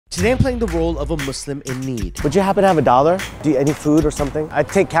Today I'm playing the role of a Muslim in need. Would you happen to have a dollar? Do you, any food or something? I'd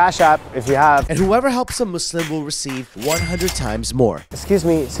take Cash App if you have. And whoever helps a Muslim will receive 100 times more. Excuse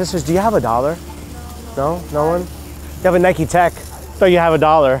me, sisters, do you have a dollar? No? No one? You have a Nike Tech. So you have a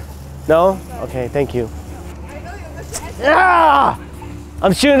dollar. No? Okay, thank you. Yeah!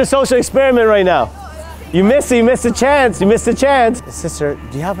 I'm shooting a social experiment right now. You missed it, you missed a chance, you missed a chance. Sister,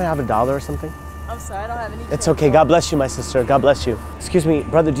 do you happen to have a dollar or something? I'm sorry, I don't have any. It's okay, God bless you, my sister, God bless you. Excuse me,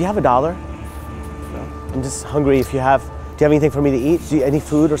 brother, do you have a dollar? No. I'm just hungry if you have. Do you have anything for me to eat? Do you, any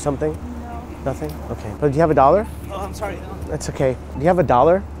food or something? No. Nothing? Okay. Brother, do you have a dollar? Oh, I'm sorry. That's okay. Do you have a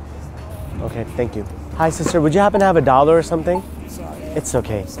dollar? Okay, thank you. Hi, sister, would you happen to have a dollar or something? Sorry. It's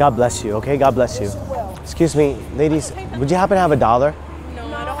okay. God bless you, okay? God bless you. Excuse me, ladies, would you happen to have a dollar? No,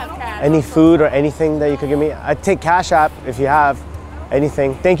 I don't have cash. Any food or anything that you could give me? I'd take Cash App if you have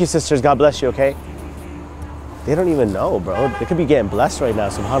anything. Thank you, sisters. God bless you, okay? They don't even know, bro. They could be getting blessed right now,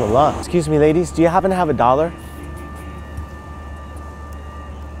 subhanAllah. Excuse me, ladies, do you happen to have a dollar?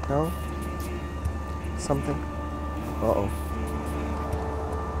 No? Something? Uh-oh.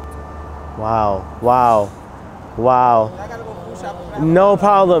 Wow, wow, wow. No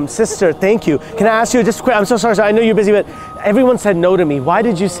problem. Sister, thank you. Can I ask you just quick? I'm so sorry, I know you're busy, but everyone said no to me. Why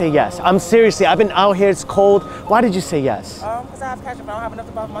did you say yes? I'm seriously, I've been out here, it's cold. Why did you say yes? Because I have cash, but I don't have enough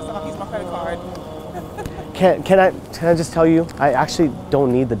to buy for myself. I use my credit card. Can I just tell you, I actually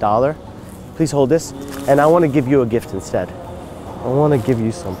don't need the dollar. Please hold this, and I want to give you a gift instead. I want to give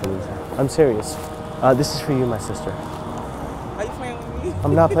you something. I'm serious. This is for you, my sister. Are you playing with me?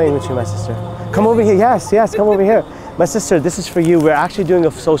 I'm not playing with you, my sister. Come over here. Yes, yes, come over here. My sister, this is for you. We're actually doing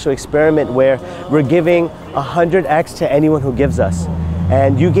a social experiment where we're giving 100x to anyone who gives us.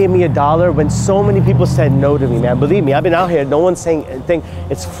 And you gave me a dollar when so many people said no to me, man. Believe me, I've been out here, no one's saying anything.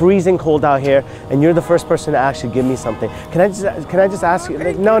 It's freezing cold out here, and you're the first person to actually give me something. Can I just ask you?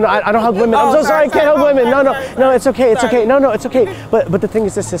 Like, no, I don't hug women. I'm so sorry, I can't hug women. No, it's okay, it's okay. No, it's okay. But the thing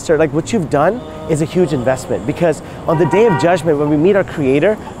is this, sister, like what you've done is a huge investment, because on the day of judgment, when we meet our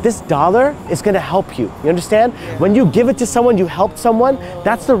Creator, this dollar is gonna help you. You understand? When you give it to someone, you helped someone,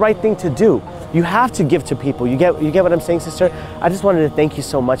 that's the right thing to do. You have to give to people. You get what I'm saying, sister? I just wanted to thank you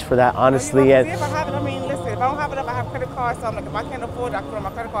so much for that, honestly. And if I have it, I mean, listen, if I don't have enough, I have credit cards. So I'm like, if I can't afford it, I put it on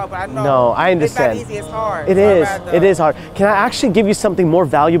my credit card. But I know no, I understand. It's not easy, it's hard. It is. It is hard. Can I actually give you something more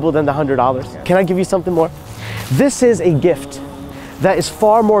valuable than the $100? Yeah. Can I give you something more? This is a gift that is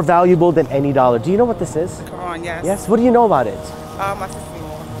far more valuable than any dollar. Do you know what this is? Quran, yes. Yes? What do you know about it? My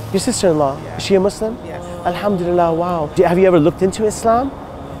sister-in-law. Your sister-in-law? Yeah. Is she a Muslim? Yes. Alhamdulillah, wow. Have you ever looked into Islam?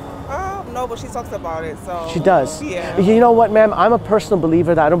 No, but she talks about it, so. She does? Yeah. You know what, ma'am? I'm a personal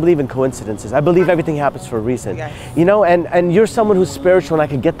believer that I don't believe in coincidences. I believe everything happens for a reason. Yes. You know, and you're someone who's spiritual, and I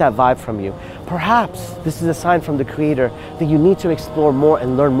could get that vibe from you. Perhaps this is a sign from the Creator that you need to explore more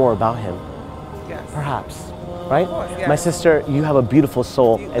and learn more about Him. Yes. Perhaps, right? Course, yes. My sister, you have a beautiful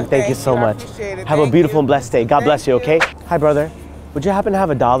soul, and thank you so much. Have a beautiful and blessed day. God bless you, okay? Hi, brother. Would you happen to have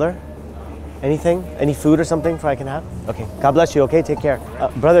a dollar? Anything? Any food or something for I can have? Okay. God bless you, okay? Take care.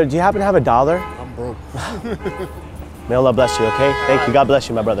 Brother, do you happen to have a dollar? I'm broke. May Allah bless you, okay? Thank you. God bless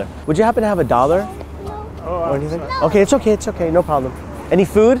you, my brother. Would you happen to have a dollar? Or anything? Okay, it's okay. It's okay. No problem. Any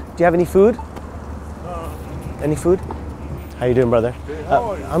food? Do you have any food? Any food? How you doing, brother?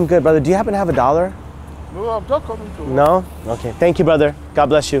 I'm good, brother. Do you happen to have a dollar? No, I'm not coming to work. No? Okay. Thank you, brother. God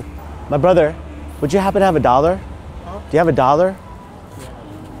bless you. My brother, would you happen to have a dollar? Huh? Do you have a dollar?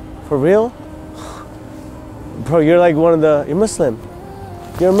 For real? Bro, you're like one of the, you're Muslim.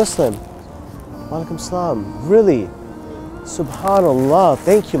 You're a Muslim. Walaikum salam. Really? Subhanallah.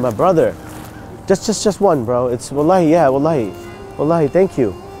 Thank you, my brother. Just one, bro. It's wallahi, yeah, wallahi. Wallahi, thank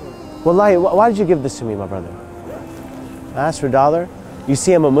you. Wallahi, why did you give this to me, my brother? I asked for a dollar. You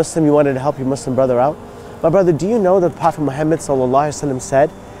see I'm a Muslim, you wanted to help your Muslim brother out. My brother, do you know that Prophet Muhammad ﷺ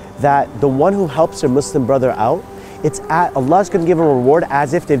said that the one who helps their Muslim brother out, Allah's going to give a reward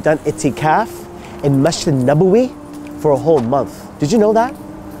as if they've done itikaf in Masjid Nabawi for a whole month. Did you know that?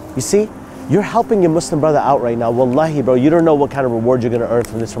 You see, you're helping your Muslim brother out right now. Wallahi, bro, you don't know what kind of reward you're going to earn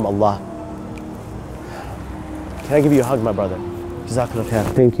from this from Allah. Can I give you a hug, my brother? Jazakallah khair.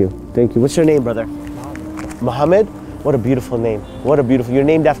 Thank you. Thank you. What's your name, brother? Muhammad? What a beautiful name. What a beautiful, you're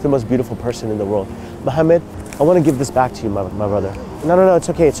named after the most beautiful person in the world. Muhammad, I want to give this back to you, my brother. No, it's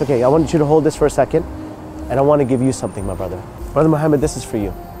okay, it's okay. I want you to hold this for a second, and I want to give you something, my brother. Brother Muhammad, this is for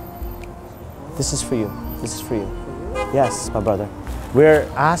you. This is for you. This is for you. Yes, my brother. We're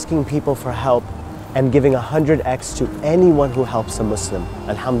asking people for help and giving 100x to anyone who helps a Muslim,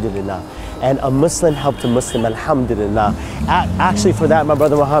 alhamdulillah. And a Muslim helped a Muslim, alhamdulillah. Actually, for that, my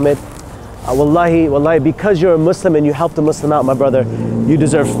brother Muhammad, Wallahi, because you're a Muslim and you helped a Muslim out, my brother, you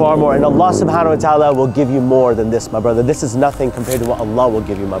deserve far more. And Allah subhanahu wa ta'ala will give you more than this, my brother. This is nothing compared to what Allah will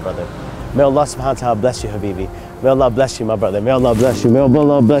give you, my brother. May Allah subhanahu wa ta'ala bless you, Habibi. May Allah bless you, my brother. May Allah bless you. May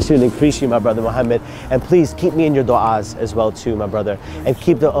Allah bless you and increase you, my brother Muhammad. And please keep me in your du'as as well too, my brother. And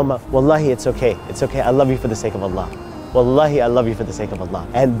keep the ummah. Wallahi, it's okay. It's okay. I love you for the sake of Allah. Wallahi, I love you for the sake of Allah.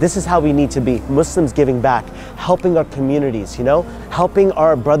 And this is how we need to be. Muslims giving back, helping our communities, you know? Helping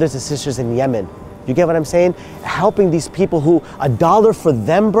our brothers and sisters in Yemen. You get what I'm saying? Helping these people who $1 for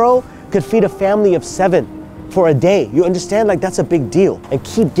them, bro, could feed a family of 7 for a day. You understand? Like, that's a big deal. And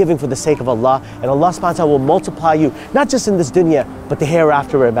keep giving for the sake of Allah. And Allah subhanahu wa ta'ala will multiply you, not just in this dunya, but the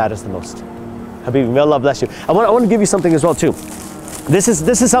hereafter where it matters the most. Habibi, may Allah bless you. I want to give you something as well too. This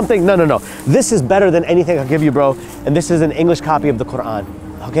is something, no. This is better than anything I'll give you, bro. And this is an English copy of the Quran,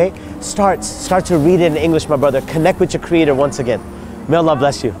 okay? Start to read it in English, my brother. Connect with your Creator once again. May Allah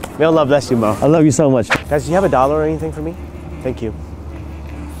bless you. May Allah bless you, bro. I love you so much. Guys, do you have $1 or anything for me? Thank you.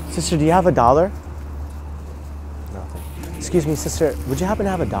 Sister, do you have $1? Nothing. Excuse me, sister, would you happen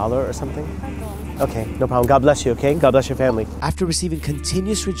to have $1 or something? Okay, no problem. God bless you, okay? God bless your family. After receiving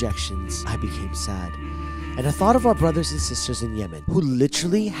continuous rejections, I became sad. And I thought of our brothers and sisters in Yemen who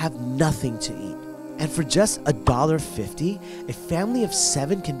literally have nothing to eat. And for just $1.50, a family of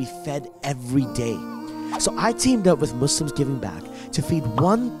 7 can be fed every day. So I teamed up with Muslims Giving Back to feed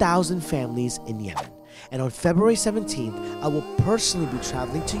 1,000 families in Yemen. And on February 17th, I will personally be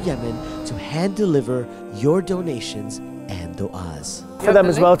traveling to Yemen to hand deliver your donations and du'as. For them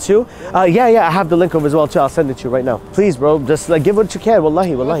as well too. Yeah, I have the link over as well too. I'll send it to you right now. Please, bro, just like give what you can.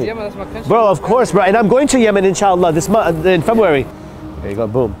 Wallahi. Bro, of course, bro. And I'm going to Yemen, inshallah, this month in February. There you go,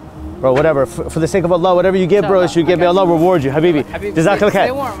 boom. Bro, whatever. For the sake of Allah, whatever you give, bro, you give me. Allah reward you, Habibi. Jazakallah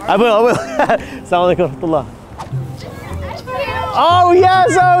khair. I will. Assalamu alaikum wa rahmatullah. Oh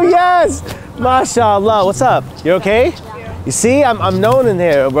yes. MashaAllah. What's up? You okay? You see, I'm known in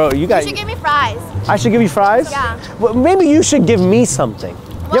here, bro. You should give me fries. I should give you fries? Yeah. Well, maybe you should give me something.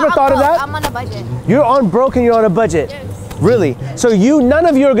 You ever thought of that? I'm on a budget. You're on broke and you're on a budget? Yes. Really? So none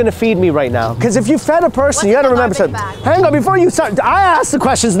of you are gonna feed me right now. Because if you fed a person, you gotta remember something. Hang on, before you start, I ask the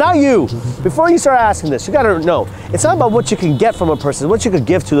questions, not you. Before you start asking this, you gotta know. It's not about what you can get from a person, what you could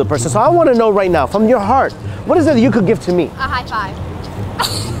give to the person. So I wanna know right now, from your heart, what is it that you could give to me? A high five.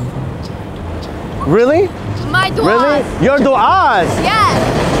 Really? My du'as. Really? Your du'as?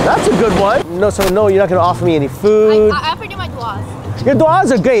 Yes. That's a good one. No, you're not gonna offer me any food. I offered you my du'as. Your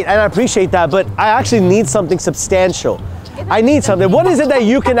du'as are great, and I appreciate that, but I actually need something substantial. I need something. What is it that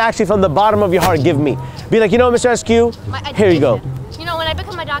you can actually, from the bottom of your heart, give me? Be like, you know, Mr. SQ, here you go. You know, when I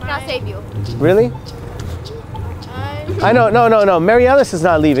become a doctor, I'll save you. Really? I know, no. Mary Ellis is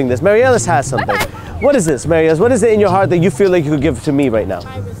not leaving this. Mary Ellis has something. What is this, Mary Ellis? What is it in your heart that you feel like you could give to me right now?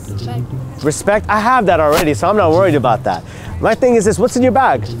 My respect. Respect? I have that already, so I'm not worried about that. My thing is this, what's in your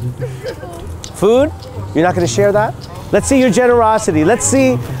bag? Food? You're not gonna share that? Let's see your generosity. Let's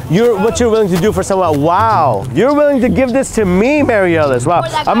see what you're willing to do for someone. Wow, you're willing to give this to me, Mary Ellis. Wow,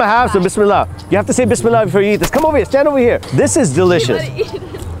 I'm gonna have some, bismillah. You have to say bismillah before you eat this. Come over here, stand over here. This is delicious.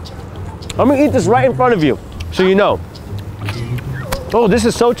 I'm gonna eat this right in front of you, so you know. Oh, this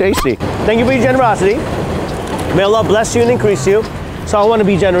is so tasty. Thank you for your generosity. May Allah bless you and increase you. So I wanna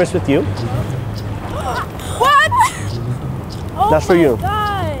be generous with you. What? That's for you.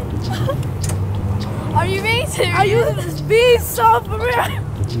 God. Are you being serious? Are you being so for real?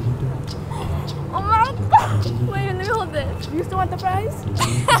 Oh my God. Wait, let me hold this. You still want the fries?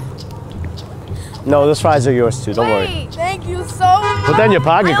 No, those fries are yours too, don't worry. Thank you so much. Put that in your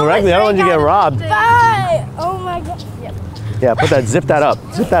pocket correctly. I don't want you to get robbed. Bye. Oh my God. Yep. Yeah, zip that up.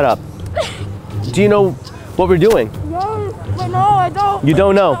 Zip that up. Do you know what we're doing? No, but no, I don't. You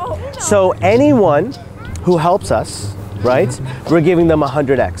don't know. No. So anyone who helps us, right, we're giving them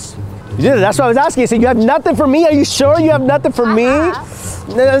 100x. You did it. That's what I was asking. You said, you have nothing for me? Are you sure you have nothing for me?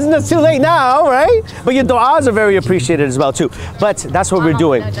 It's too late now, right? But your du'as are very appreciated as well too. But that's what we're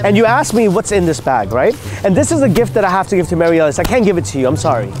doing. And you asked me what's in this bag, right? And this is a gift that I have to give to Mary Ellis. I can't give it to you. I'm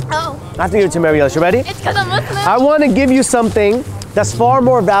sorry. Oh. I have to give it to Mary Ellis. You ready? It's because I'm Muslim. I want to give you something that's far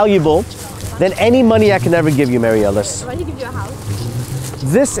more valuable than any money I can ever give you, Mary Ellis. Why did he give you a house?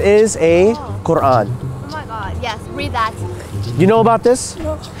 This is a Quran. Oh my God. Yes, read that. You know about this?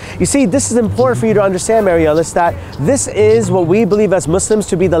 No. You see, this is important for you to understand, Mary Ellis, that this is what we believe as Muslims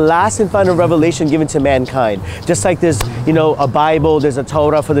to be the last and final revelation given to mankind. Just like there's, you know, a Bible, there's a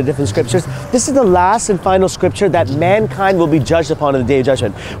Torah for the different scriptures. This is the last and final scripture that mankind will be judged upon on the Day of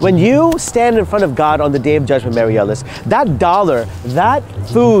Judgment. When you stand in front of God on the Day of Judgment, Mary Ellis, that dollar, that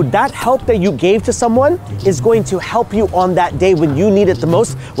food, that help that you gave to someone is going to help you on that day when you need it the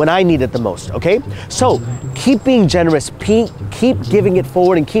most, when I need it the most, okay? So keep being generous, keep giving it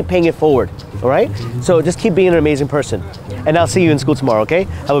forward and keep paying it forward, all right? So just keep being an amazing person. And I'll see you in school tomorrow, okay?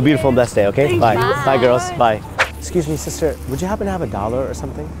 Have a beautiful and blessed day, okay? Bye. Bye, girls. Bye. Excuse me, sister, would you happen to have $1 or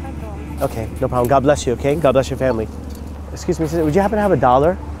something? Okay, no problem. God bless you, okay? God bless your family. Excuse me, sister, would you happen to have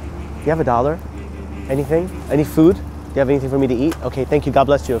 $1? Do you have $1? Anything? Any food? Do you have anything for me to eat? Okay, thank you. God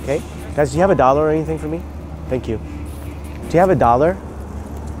bless you, okay? Guys, do you have $1 or anything for me? Thank you. Do you have $1?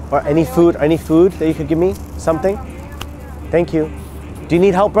 Or any food that you could give me? Something? Thank you. Do you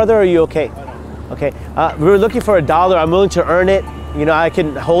need help, brother, or are you okay? Okay, we were looking for $1. I'm willing to earn it. You know, I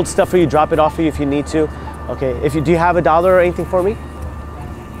can hold stuff for you, drop it off for you if you need to. Okay, do you have $1 or anything for me?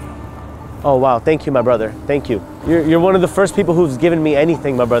 Oh, wow, thank you, my brother. Thank you. You're one of the first people who's given me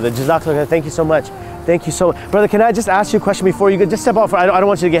anything, my brother. Jazakallah, thank you so much. Thank you so much. Brother, can I just ask you a question before you go? Just step off. I don't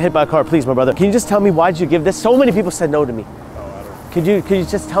want you to get hit by a car, please, my brother. Can you just tell me why did you give this? So many people said no to me. Could you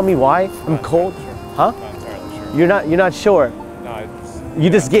just tell me why? I'm cold. Huh? Not entirely sure. You're not sure. No,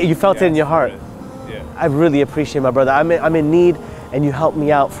 You felt it in your heart. Yeah. I really appreciate, my brother. I'm in need, and you helped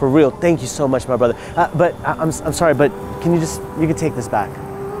me out for real. Thank you so much, my brother. But I'm sorry, but you can take this back.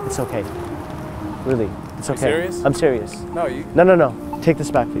 It's okay. Really, it's okay. Are you serious? I'm serious. No, you. No. Take this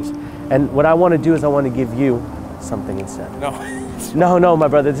back, please. And what I want to do is I want to give you something instead. No. No, my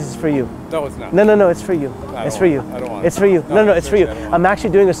brother, this is for you. No, it's not. No, it's for you. It's for you. I don't want it. It's for you. No, it's for you. I don't want I'm actually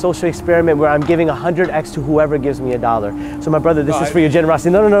doing a social experiment where I'm giving 100x to whoever gives me $1. So my brother, this is for your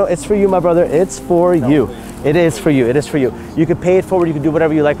generosity. No, it's for you, my brother. It's for you. It is for you. It is for you. You can pay it forward. You can do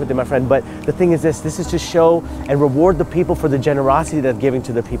whatever you like with it, my friend. But the thing is this is to show and reward the people for the generosity they're giving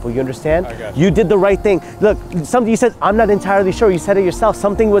to the people. You understand? I got you. You did the right thing. Look, something you said, I'm not entirely sure. You said it yourself.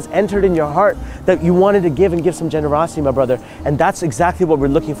 Something was entered in your heart that you wanted to give and give some generosity, my brother. And that's exactly what we're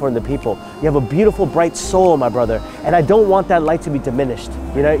looking for in the people. You have a beautiful, bright soul, my brother. And I don't want that light to be diminished.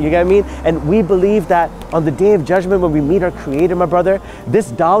 You know, you get what I mean? And we believe that on the Day of Judgment, when we meet our Creator, my brother,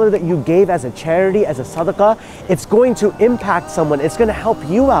 this $1 that you gave as a charity, as a sadaqah, it's going to impact someone. It's going to help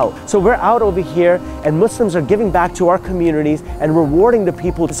you out. So we're out over here, and Muslims are giving back to our communities and rewarding the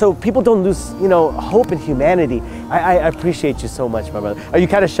people, so people don't lose, you know, hope in humanity. I appreciate you so much, my brother. Are you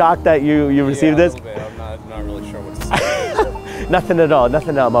kind of shocked that you received this? A little bit. I'm not really sure what to say. Nothing at all,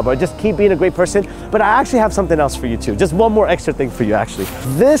 my brother. Just keep being a great person. But I actually have something else for you too. Just one more extra thing for you, actually.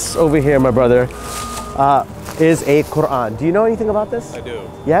 This over here, my brother, is a Quran. Do you know anything about this? I do.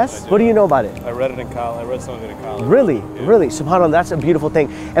 Yes? I do. What do you know about it? I read it in college. I read some of it in college. Really? Yeah. Really? SubhanAllah, that's a beautiful thing.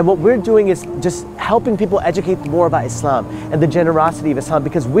 And what we're doing is just helping people educate more about Islam and the generosity of Islam,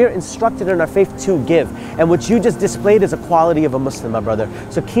 because we're instructed in our faith to give. And what you just displayed is a quality of a Muslim, my brother.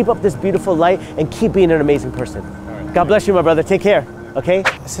 So keep up this beautiful light and keep being an amazing person. Right. God bless you, my brother. Take care. Okay?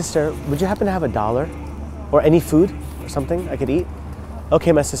 Sister, would you happen to have $1 or any food or something I could eat?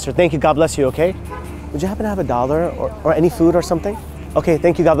 Okay, my sister. Thank you. God bless you, okay? Would you happen to have $1 or any food or something? Okay,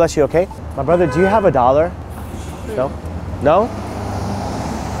 thank you. God bless you, okay? My brother, do you have $1? No? No?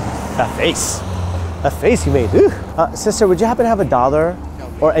 That face you made. Sister, would you happen to have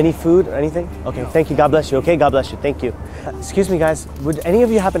 $1 or any food or anything? Okay, thank you. God bless you, okay? God bless you. Thank you. Excuse me, guys. Would any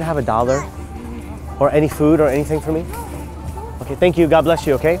of you happen to have $1 or any food or anything for me? Okay, thank you. God bless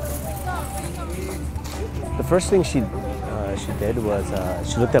you, okay? The first thing she did was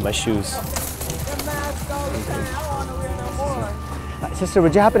she looked at my shoes. Sister,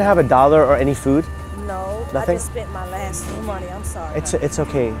 would you happen to have $1 or any food? No, Nothing? I just spent my last money. I'm sorry. It's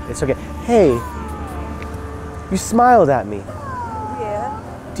okay. It's okay. Hey, you smiled at me.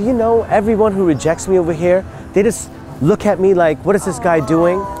 Yeah. Do you know everyone who rejects me over here, they just look at me like, what is this guy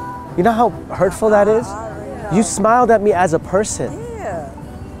doing? You know how hurtful that is? You smiled at me as a person. Yeah.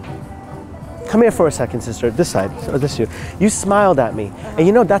 Come here for a second, sister. This side, or this you. You smiled at me, and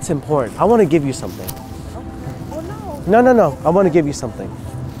you know that's important. I want to give you something. Well, no. No. I want to give you something.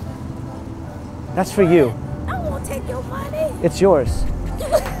 That's for you. I won't take your money. It's yours.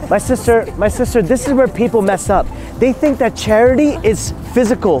 My sister, this is where people mess up. They think that charity is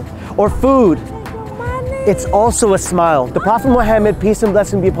physical or food. It's also a smile. The Prophet Muhammad, peace and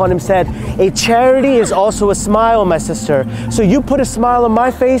blessing be upon him, said, a charity is also a smile, my sister. So you put a smile on my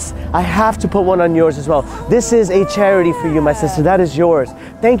face, I have to put one on yours as well. This is a charity for you, my sister. That is yours.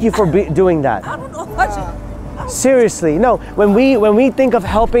 Thank you for doing that. I don't know what you... Seriously, no. When we think of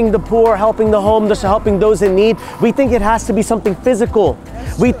helping the poor, helping the homeless, helping those in need, we think it has to be something physical.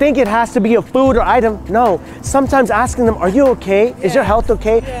 We think it has to be a food or item. No. Sometimes asking them, "Are you okay? Is your health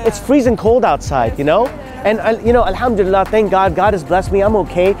okay?" It's freezing cold outside, you know. And you know, alhamdulillah, thank God, God has blessed me, I'm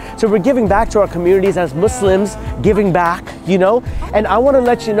okay. So we're giving back to our communities as Muslims, giving back, you know. And I want to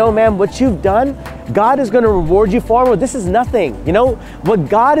let you know, ma'am, what you've done, God is going to reward you for. This is nothing, you know. What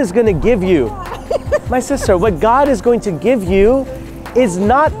God is going to give you, my sister, what God is going to give you is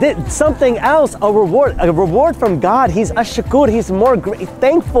not something else, a reward from God. He's ash-shakur, he's more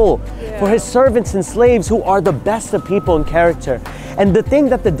thankful for his servants and slaves who are the best of people in character. And the thing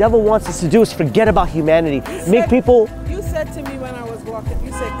that the devil wants us to do is forget about humanity. Make people... You said to me when I was walking,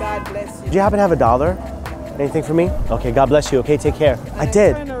 you said, God bless you. Do you happen to have $1? Anything for me? Okay, God bless you. Okay, take care. I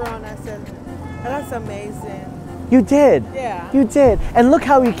did. I turned around, I said, that's amazing. You did. Yeah. You did. And look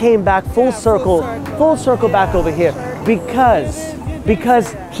how he came back full circle back over here.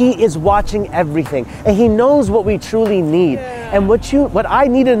 Because he is watching everything and he knows what we truly need. And what I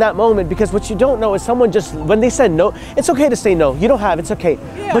needed in that moment, because what you don't know is someone just, when they said no, it's okay to say no. You don't have, it's okay.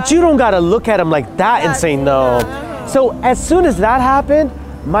 But you don't gotta look at them like that and say no. So as soon as that happened,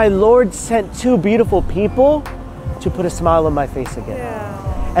 my Lord sent two beautiful people to put a smile on my face again.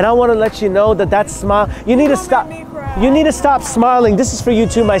 And I want to let you know that that smile, you need to stop smiling. This is for you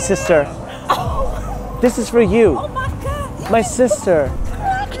too, my sister. This is for you. My sister.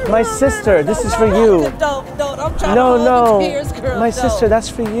 My sister, this is for you. No, my sister, that's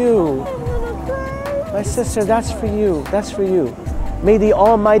for you. My sister, that's for you. That's for you. May the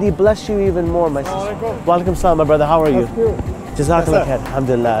Almighty bless you even more, my sister. Walaikum salam, my brother. How are you? Jazakallah khair.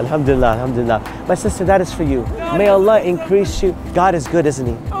 Alhamdulillah, alhamdulillah, alhamdulillah. My sister, that is for you. May Allah increase you. God is good, isn't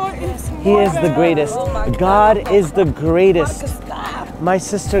he? He is the greatest. God is the greatest. My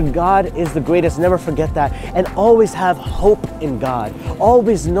sister, God is the greatest. Never forget that. And always have hope in God.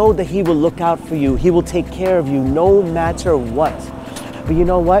 Always know that he will look out for you. He will take care of you no matter what. But you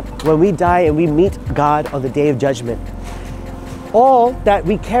know what? When we die and we meet God on the day of judgment, all that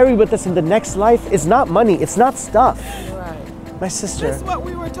we carry with us in the next life is not money. It's not stuff. My sister. That's what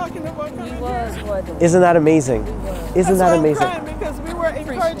we were talking about. Isn't that amazing? Isn't that amazing? I'm crying because we were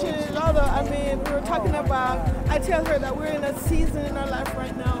encouraging each other. I mean, we were talking about, I tell her that we're in a season in our life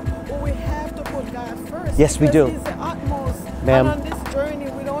right now where we have to put God first. Yes, we do. He's the utmost. Ma'am. And on this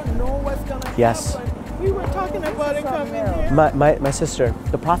journey, we don't know what's going to happen. Yes. We were talking about it coming here. My sister,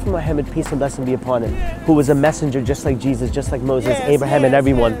 the Prophet Muhammad, peace and blessing be upon him, who was a messenger just like Jesus, just like Moses, Abraham, and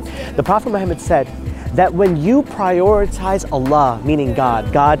everyone. The Prophet Muhammad said that when you prioritize Allah, meaning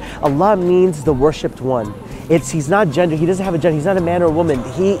God, Allah means the worshipped one. He's not gender, he doesn't have a gender, he's not a man or a woman.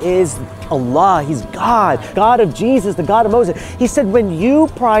 He is Allah, he's God, God of Jesus, the God of Moses. He said when you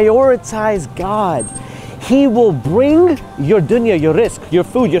prioritize God, he will bring your dunya, your rizq, your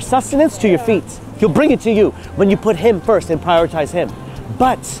food, your sustenance to your feet. He'll bring it to you when you put him first and prioritize him.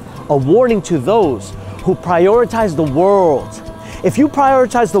 But a warning to those who prioritize the world. If you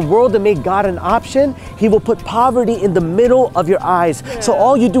prioritize the world and make God an option, he will put poverty in the middle of your eyes. So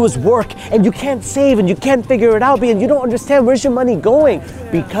all you do is work and you can't save and you can't figure it out and you don't understand where's your money going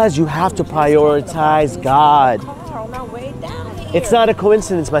because you have to prioritize God. It's not a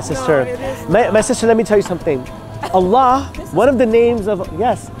coincidence, my sister. My sister, let me tell you something. Allah, one of the names of,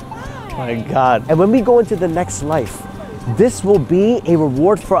 yes, my God. And when we go into the next life, this will be a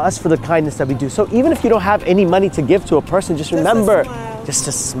reward for us for the kindness that we do. So even if you don't have any money to give to a person, just remember, just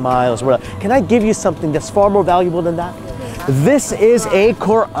a smile. Can I give you something that's far more valuable than that? This is a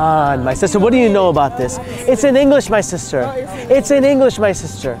Quran, my sister. What do you know about this? It's in English, my sister. It's in English, my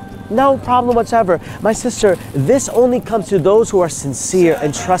sister. No problem whatsoever. My sister, this only comes to those who are sincere,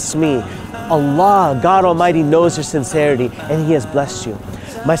 and trust me, Allah, God Almighty knows your sincerity and he has blessed you.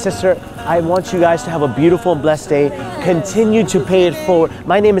 My sister, I want you guys to have a beautiful and blessed day. Continue to pay it forward.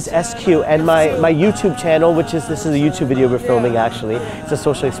 My name is SQ and my YouTube channel, this is a YouTube video we're filming actually. It's a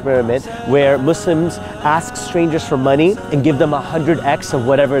social experiment where Muslims ask strangers for money and give them 100x of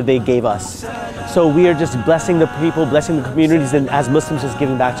whatever they gave us. So we are just blessing the people, blessing the communities, and as Muslims just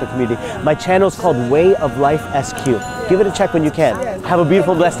giving back to the community. My channel is called WAYOFLIFESQ. Give it a check when you can. Have a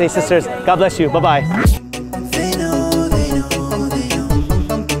beautiful, blessed day, sisters. God bless you. Bye-bye.